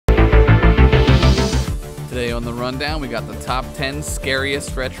Today on the rundown, we got the top 10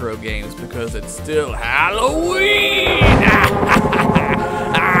 scariest retro games because it's still Halloween!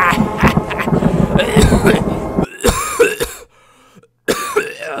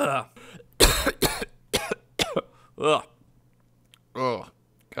 Oh,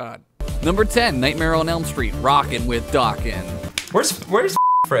 God. Number 10, Nightmare on Elm Street, Rockin' with Dawkin. Where's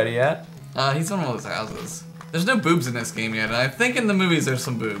Freddy at? He's in one of those houses. There's no boobs in this game yet. I think in the movies there's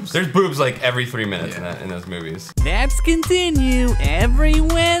some boobs. There's boobs like every 3 minutes in those movies. Let's continue every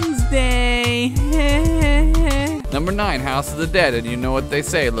Wednesday. Number 9, House of the Dead, and you know what they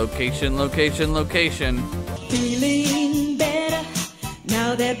say, location, location, location. Feeling better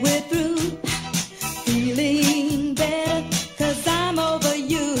now that we're through. Feeling better 'cause I'm over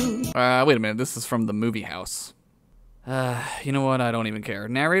you. Wait a minute, this is from the movie House. You know what? I don't even care.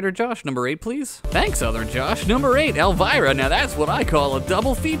 Narrator Josh, number 8, please. Thanks, other Josh. Number 8, Elvira. Now that's what I call a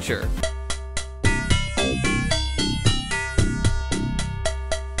double feature.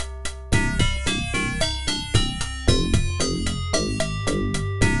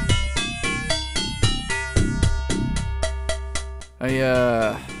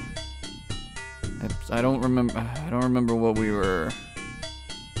 I don't remember what we were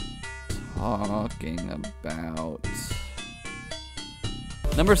talking about.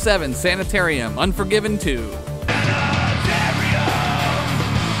 Number 7, Sanitarium, Unforgiven 2.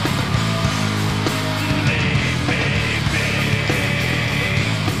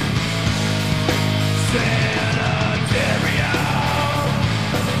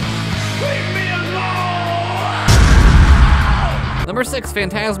 Number 6,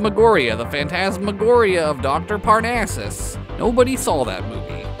 Phantasmagoria, the Phantasmagoria of Dr. Parnassus. Nobody saw that movie.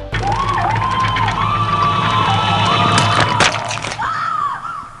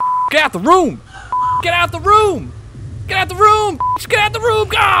 Get out the room! Get out the room! Get out the room! Get out the room!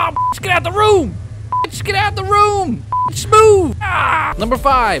 Get out the room! Get out the room! Move! Ah! Number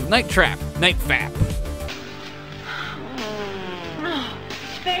 5, Night Trap, Night Fap.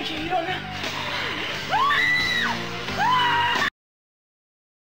 Thank you, you don't know.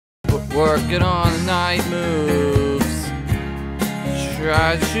 Working on the night moves.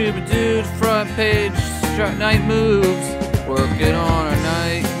 Try to shoot a dude, front page, night moves. Working on our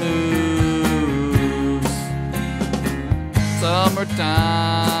night moves.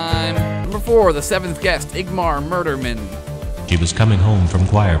 Summertime. Number 4, the 7th guest, Igmar Murderman. She was coming home from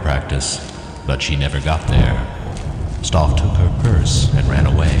choir practice, but she never got there. Stoff took her purse and ran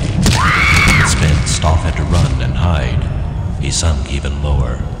away. Instead, Stoff had to run and hide. He sunk even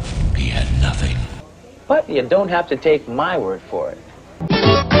lower. He had nothing. But you don't have to take my word for it.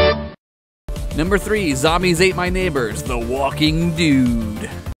 Number 3, Zombies Ate My Neighbors, The Walking Dude.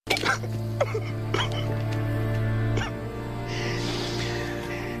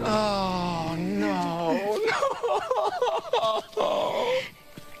 Oh no,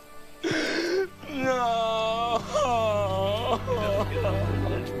 no.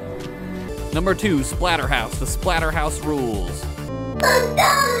 Number 2, Splatterhouse, The Splatterhouse Rules.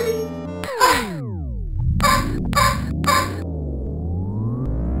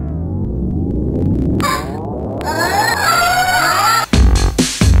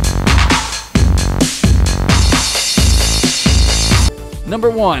 Number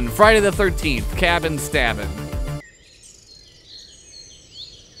 1, Friday the 13th, Cabin Stabbin'.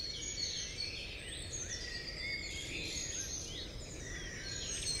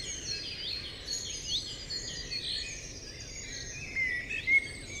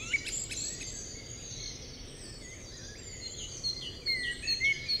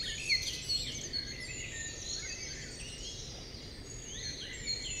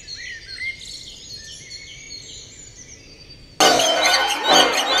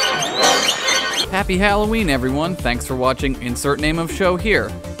 Happy Halloween, everyone. Thanks for watching Insert Name of Show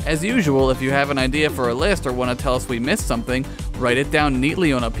here. As usual, if you have an idea for a list or want to tell us we missed something, write it down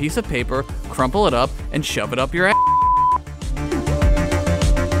neatly on a piece of paper, crumple it up, and shove it up your ass.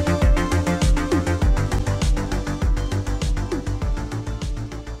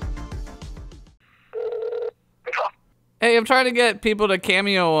 Hey, I'm trying to get people to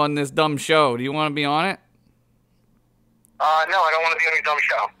cameo on this dumb show. Do you want to be on it? No, I don't want to be on your dumb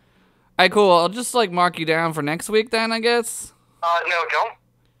show. Alright, cool. I'll just, like, mark you down for next week then, I guess? No,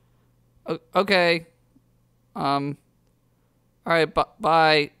 don't. Okay. Alright,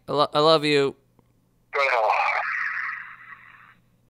 bye. I love you. Go to hell.